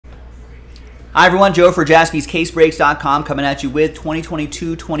Hi everyone, Joe for JaspysCaseBreaks.com coming at you with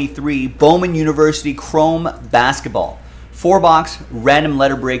 2022-23 Bowman University Chrome Basketball. 4-box random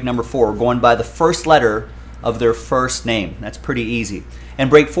letter break number 4, going by the first letter of their first name. That's pretty easy. And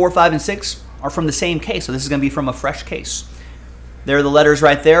break 4, 5, and 6 are from the same case, so this is going to be from a fresh case. There are the letters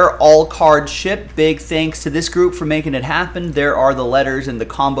right there, all cards shipped. Big thanks to this group for making it happen. There are the letters and the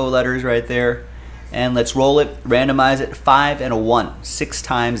combo letters right there. And let's roll it, randomize it, 5 and a 1, 6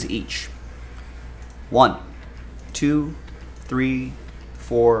 times each. 1, 2, 3,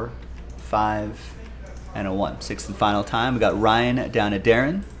 4, 5, and a 1. 6th and final time. We got Ryan down to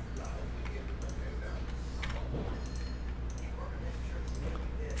Darren.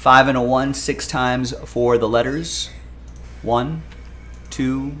 Five and a 1, 6 times for the letters. 1,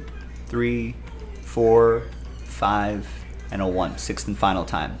 2, 3, 4, 5, and a 1. 6th and final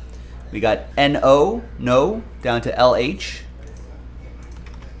time. We got N-O, no, down to L-H.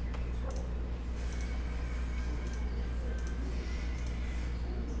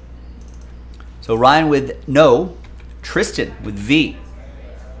 So Ryan with no, Tristan with V,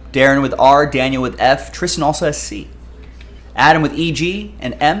 Darren with R, Daniel with F, Tristan also has C, Adam with E-G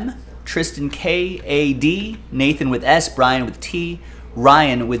and M, Tristan K-A-D, Nathan with S, Brian with T,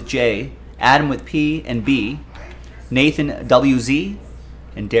 Ryan with J, Adam with P and B, Nathan W-Z,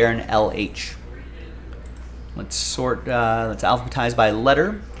 and Darren L-H. Let's sort, let's alphabetize by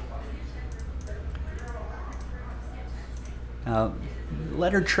letter.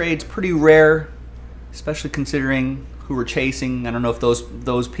 Letter trade's pretty rare, especially considering who we're chasing. I don't know if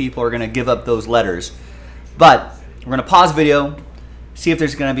those people are going to give up those letters, but we're going to pause the video, see if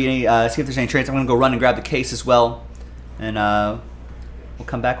there's going to be any, see if there's any trades. I'm going to go run and grab the case as well, and we'll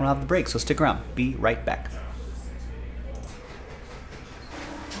come back when we'll have the break. So stick around. Be right back.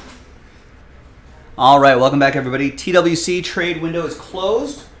 All right, welcome back, everybody. TWC trade window is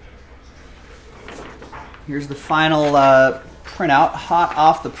closed. Here's the final printout, hot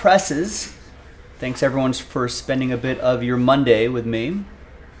off the presses. Thanks everyone for spending a bit of your Monday with me.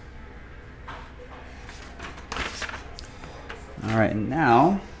 All right, and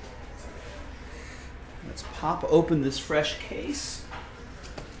now let's pop open this fresh case.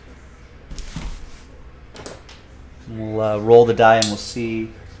 We'll roll the die and we'll see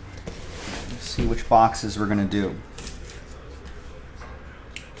which boxes we're gonna do.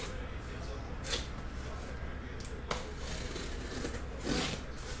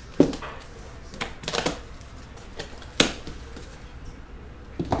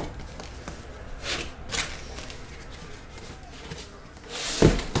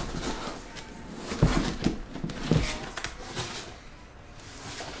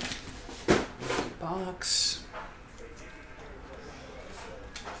 Box.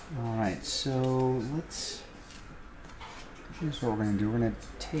 All right, so here's what we're gonna do. We're gonna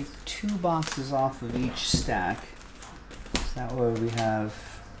take 2 boxes off of each stack. So that way we have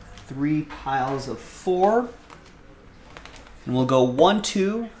 3 piles of 4. And we'll go 1,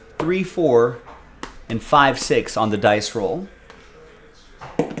 2, 3, 4, and 5, 6 on the dice roll.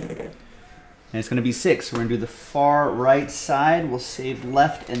 And it's gonna be 6. So we're gonna do the far right side. We'll save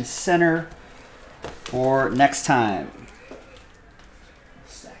left and center for next time.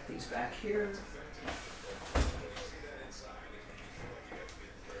 Stack these back here.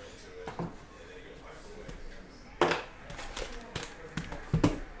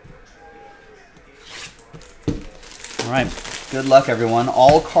 All right, good luck everyone.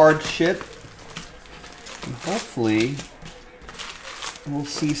 All cards ship. And hopefully we'll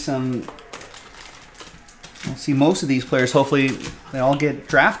see most of these players, hopefully they all get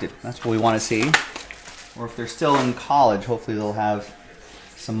drafted. That's what we want to see. Or if they're still in college, hopefully they'll have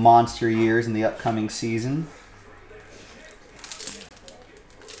some monster years in the upcoming season.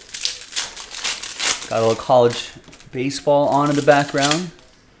 Got a little college baseball on in the background.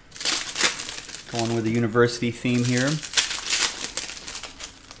 Going with the university theme here.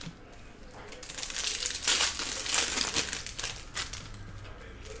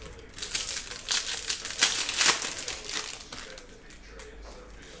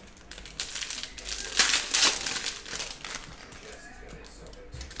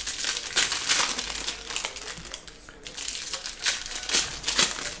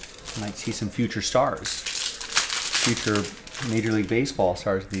 Might see some future stars, future Major League Baseball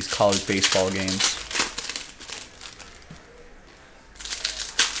stars in these college baseball games.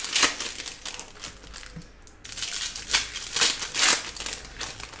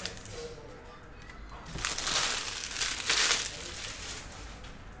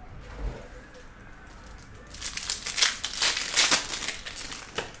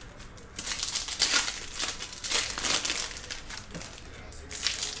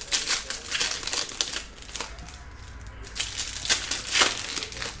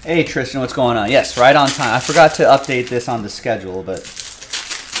 Hey Tristan, what's going on? Yes, right on time. I forgot to update this on the schedule, but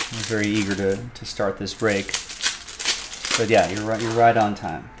I was very eager to start this break. But yeah, you're right on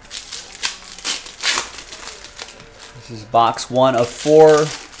time. This is box 1 of 4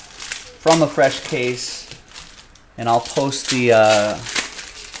 from a fresh case, and I'll post the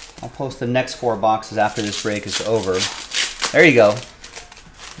next 4 boxes after this break is over. There you go.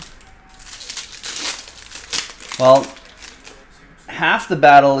 Well, half the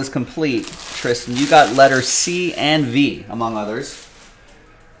battle is complete, Tristan. You got letters C and V, among others.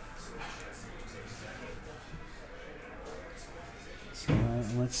 So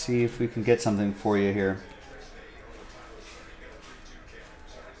let's see if we can get something for you here.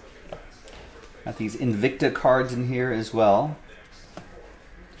 Got these Invicta cards in here as well.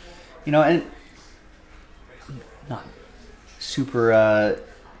 You know, and not super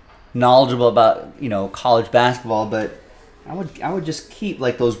knowledgeable about, you know, college basketball, but I would just keep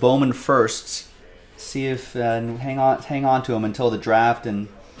like those Bowman firsts, see if and hang on to them until the draft, and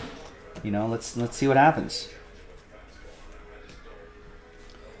you know, let's see what happens.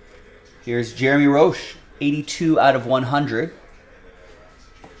 Here's Jeremy Roche, 82 out of 100.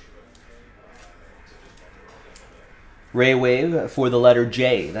 Ray Wave for the letter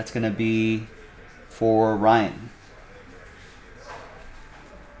J. That's going to be for Ryan.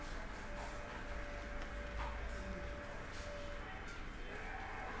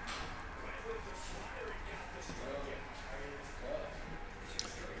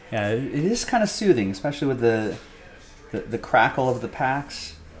 Yeah, it is kind of soothing, especially with the crackle of the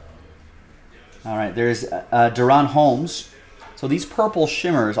packs. All right, there's Deron Holmes. So these purple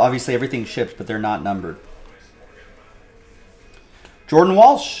shimmers, obviously everything ships, but they're not numbered. Jordan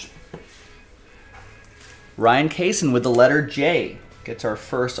Walsh. Ryan Kaysen with the letter J gets our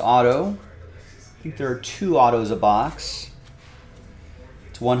first auto. I think there are 2 autos a box.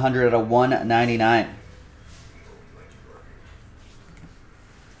 It's 100 out of 199.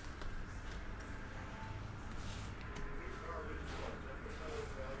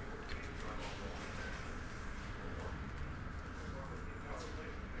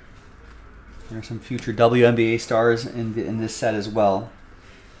 There are some future WNBA stars in this set as well.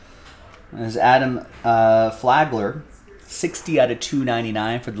 There's Adam Flagler, 60 out of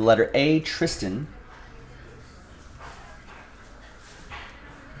 299 for the letter A, Tristan.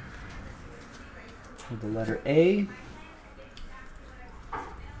 For the letter A.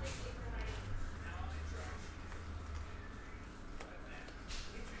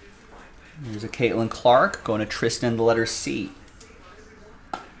 There's a Caitlin Clark going to Tristan, the letter C.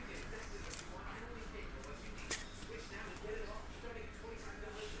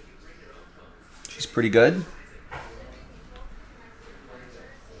 She's pretty good.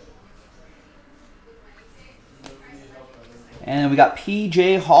 And we got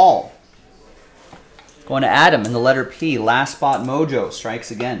PJ Hall going to Adam in the letter P. Last spot mojo strikes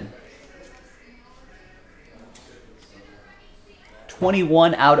again.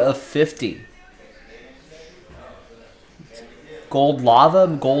 21 out of 50. Gold lava,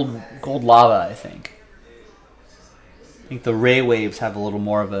 gold lava, I think. I think the Ray Waves have a little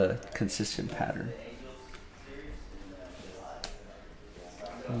more of a consistent pattern.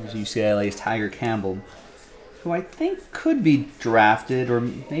 There's UCLA's Tiger Campbell, who I think could be drafted or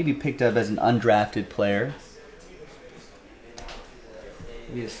maybe picked up as an undrafted player.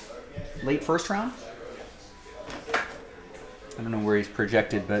 Maybe late first round? I don't know where he's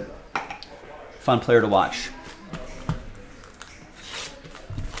projected, but fun player to watch.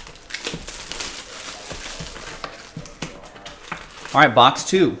 All right, box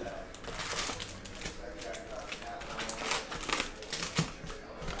 2.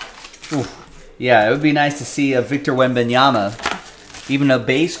 Ooh, yeah, it would be nice to see a Victor Wembanyama, even a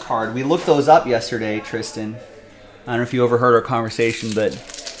base card. We looked those up yesterday, Tristan. I don't know if you overheard our conversation, but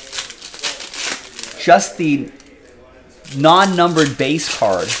just the non-numbered base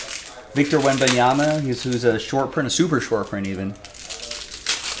card, Victor Wembanyama, who's a short print, a super short print even,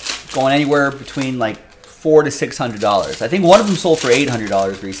 going anywhere between like $400 to $600. I think one of them sold for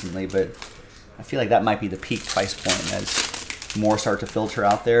 $800 recently, but I feel like that might be the peak price point as more start to filter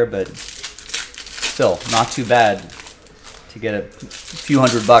out there, but still not too bad to get a few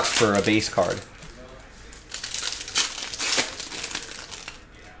 $100 for a base card.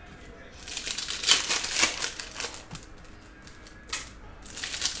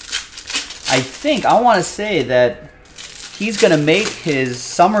 I want to say that he's going to make his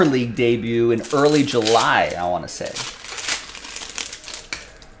Summer League debut in early July, I want to say.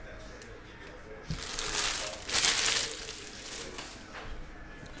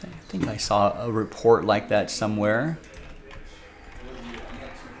 I think I saw a report like that somewhere.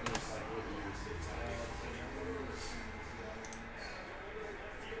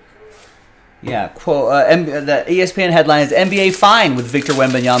 Yeah, quote, the ESPN headline is NBA fine with Victor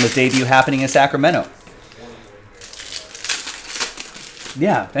Wembanyama's debut happening in Sacramento.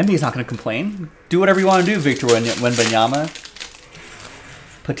 Yeah, NBA's not going to complain. Do whatever you want to do, Victor Wembanyama.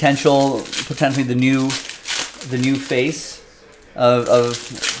 Potentially the new face of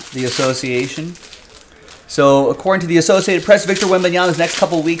the association. So, according to the Associated Press, Victor Wembanyama's next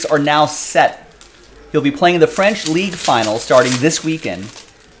couple of weeks are now set. He'll be playing in the French League final starting this weekend.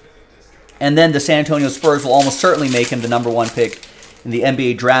 And then the San Antonio Spurs will almost certainly make him the #1 pick in the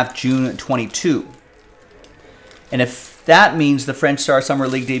NBA draft June 22. And if that means the French Star Summer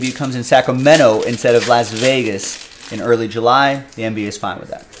League debut comes in Sacramento instead of Las Vegas in early July, the NBA is fine with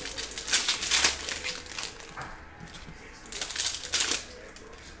that.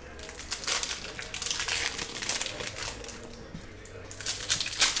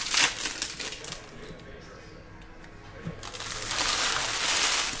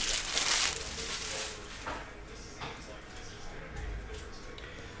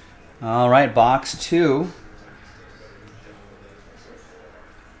 All right, box 2.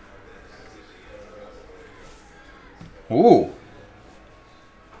 Ooh.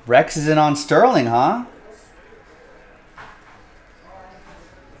 Rex is in on Sterling, huh?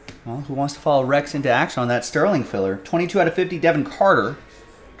 Well, who wants to follow Rex into action on that Sterling filler? 22 out of 50, Devin Carter.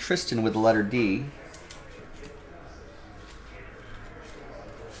 Tristan with the letter D.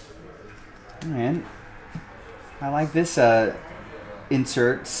 And I like this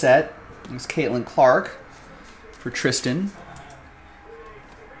insert set. It's Caitlin Clark for Tristan.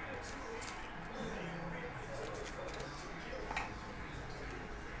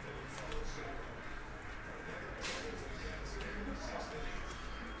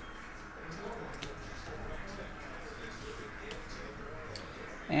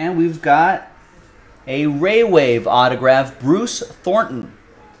 And we've got a Ray Wave autograph, Bruce Thornton.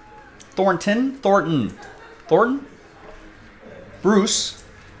 Thornton? Bruce,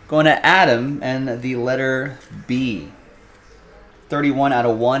 going to Adam, and the letter B. 31 out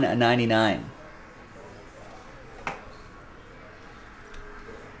of 199.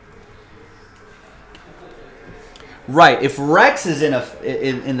 Right, if Rex is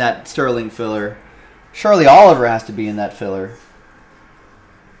in that Sterling filler, surely Oliver has to be in that filler.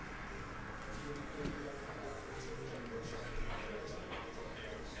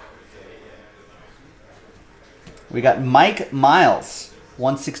 We got Mike Miles,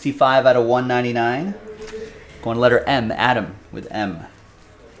 165 out of 199. Going to letter M, Adam with M.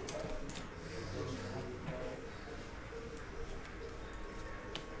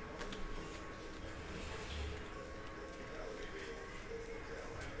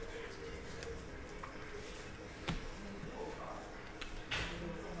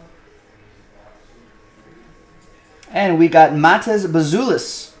 And we got Matas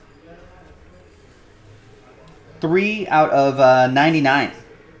Bazulis. 3 out of 99.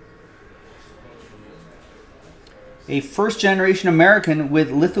 A first-generation American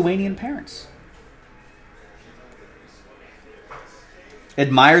with Lithuanian parents.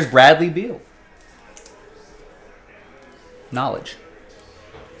 Admires Bradley Beal. Knowledge.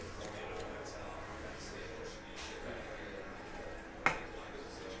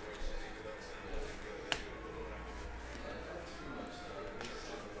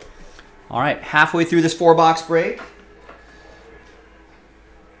 All right, halfway through this 4-box break.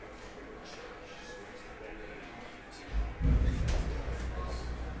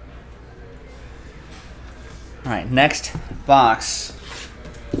 All right, next box.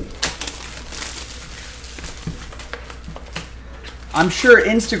 I'm sure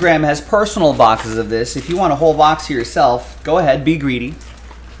Instagram has personal boxes of this. If you want a whole box to yourself, go ahead, be greedy.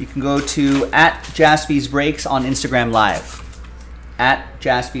 You can go to @JaspysBreaks on Instagram Live.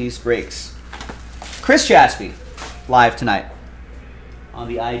 @JaspysBreaks. Chris Jaspy, live tonight on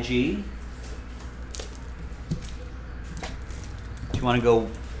the IG. Do you want to go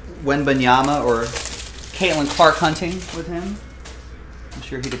Wembanyama or Caitlin Clark hunting with him? I'm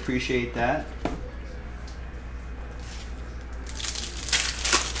sure he'd appreciate that.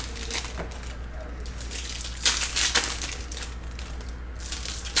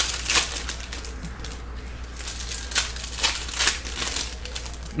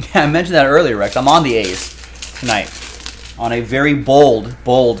 Yeah, I mentioned that earlier, Rex. I'm on the A's tonight on a very bold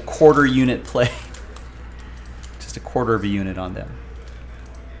quarter unit play. Just a quarter of a unit on them.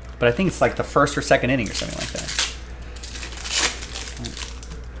 But I think it's like the first or second inning or something like that.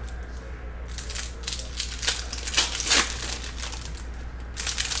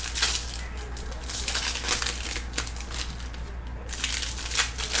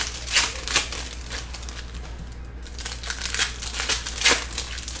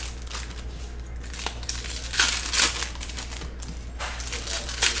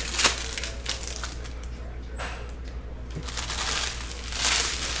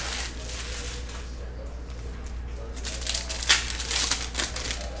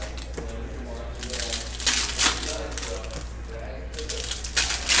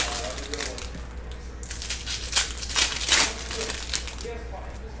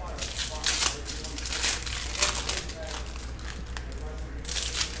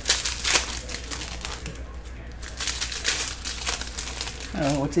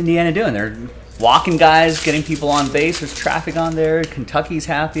 what's Indiana doing? They're walking guys, getting people on base. There's traffic on there. Kentucky's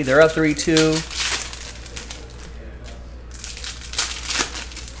happy. They're up 3-2.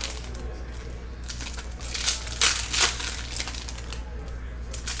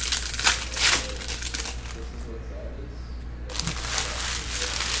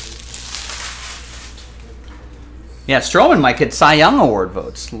 Yeah, Stroman might get Cy Young Award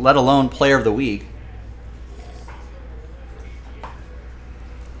votes, let alone Player of the Week.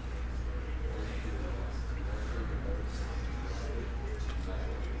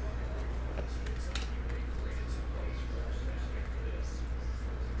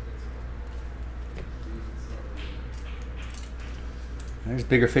 There's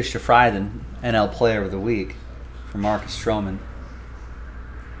bigger fish to fry than NL Player of the Week for Marcus Stroman.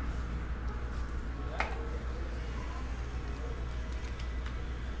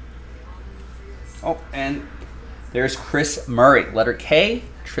 Oh, and there's Chris Murray. Letter K,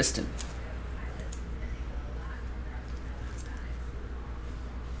 Tristan.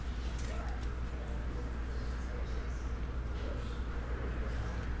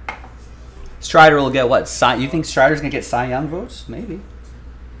 Strider will get what? You think Strider's going to get Cy Young votes? Maybe.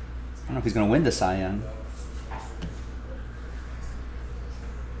 I don't know if he's going to win the Cy Young.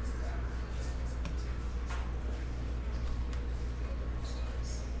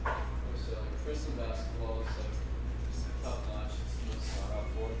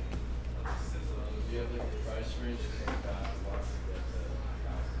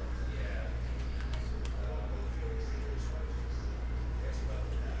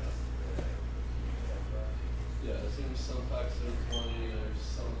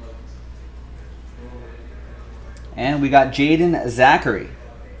 And we got Jaden Zachary.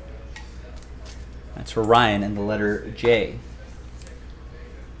 That's for Ryan and the letter J.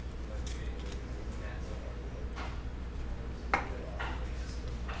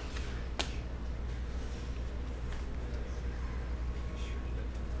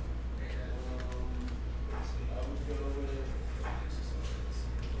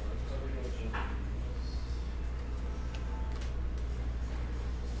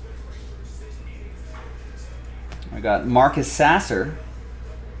 I got Marcus Sasser,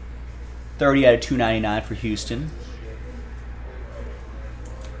 30 out of 299 for Houston.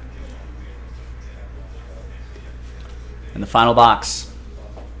 And the final box.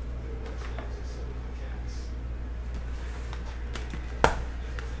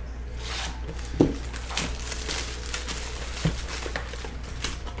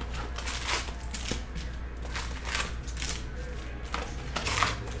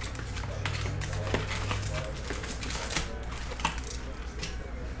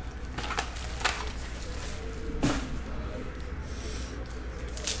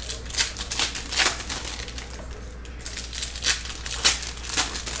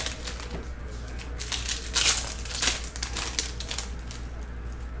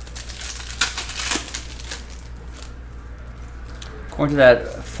 According to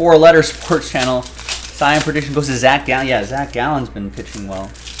that four-letter sports channel, Cy Young prediction goes to Zach Gallen. Yeah, Zach Gallen's been pitching well.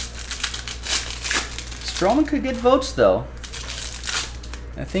 Stroman could get votes, though.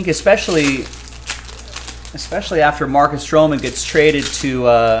 I think especially after Marcus Stroman gets traded to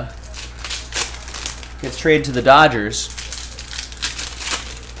the Dodgers,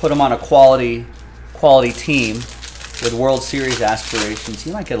 put him on a quality team with World Series aspirations,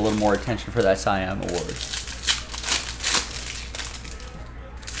 he might get a little more attention for that Cy Young award.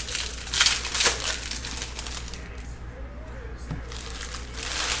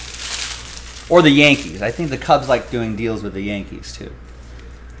 Or the Yankees. I think the Cubs like doing deals with the Yankees, too.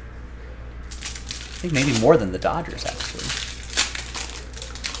 I think maybe more than the Dodgers, actually.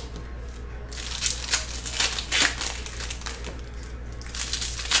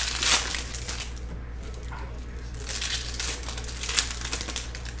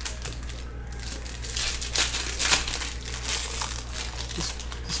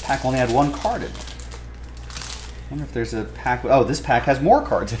 This pack only had one card in it. I wonder if there's a pack... Oh, this pack has more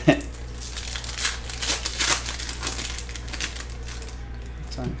cards in it.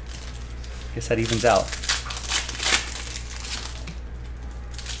 I guess that evens out.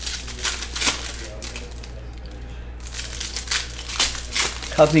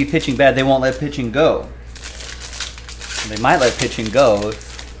 Cubs need pitching bad. They won't let pitching go. They might let pitching go if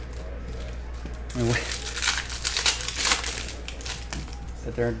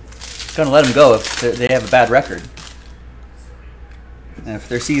they're going to let them go if they have a bad record and if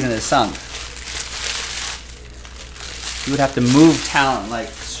their season is sunk. You would have to move talent like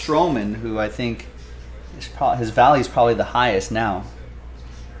Stroman, who I think his value is probably the highest now.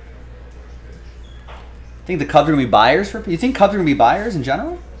 I think the Cubs are going to be buyers. You think Cubs are going to be buyers in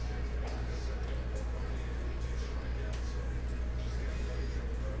general?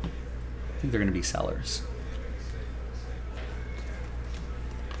 I think they're going to be sellers.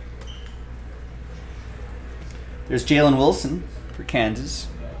 There's Jalen Wilson for Kansas.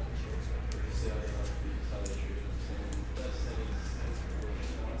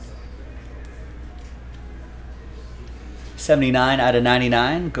 $79 out of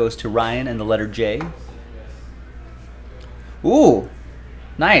 99 goes to Ryan and the letter J. Ooh,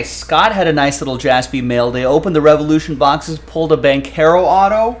 nice. Scott had a nice little Jaspy mail day. Opened the Revolution boxes, pulled a Banchero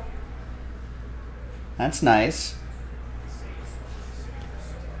auto. That's nice.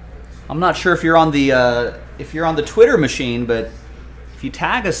 I'm not sure if you're on the Twitter machine, but if you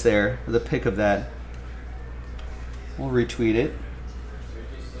tag us there with a pic of that, we'll retweet it.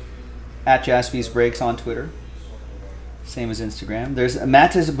 At Jaspy's Breaks on Twitter. Same as Instagram. There's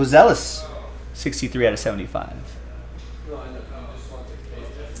Matis Buzelis, 63 out of 75.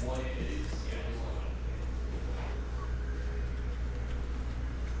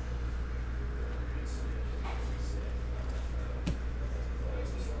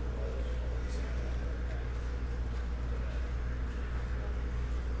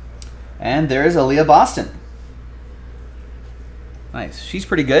 And there's Aaliyah Boston. Nice. She's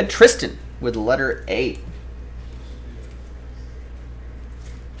pretty good. Tristan with the letter A.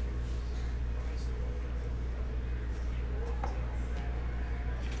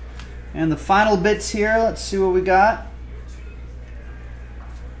 And the final bits here. Let's see what we got.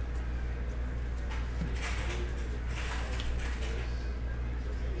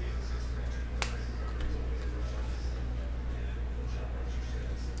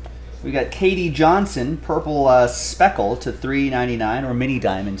 We got Katie Johnson, purple speckle to $3.99, or mini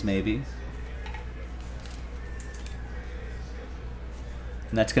diamonds maybe.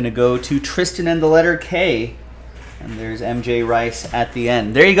 And that's going to go to Tristan and the letter K. And there's MJ Rice at the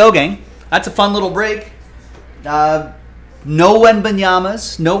end. There you go, gang. That's a fun little break. No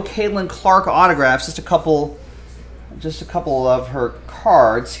Wembanyama's, no Caitlin Clark autographs. Just a couple of her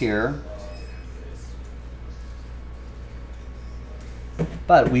cards here.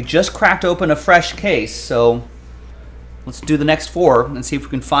 But we just cracked open a fresh case, so let's do the next four and see if we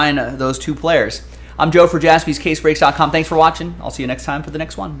can find those two players. I'm Joe for JaspysCaseBreaks.com. Thanks for watching. I'll see you next time for the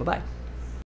next one. Bye-bye.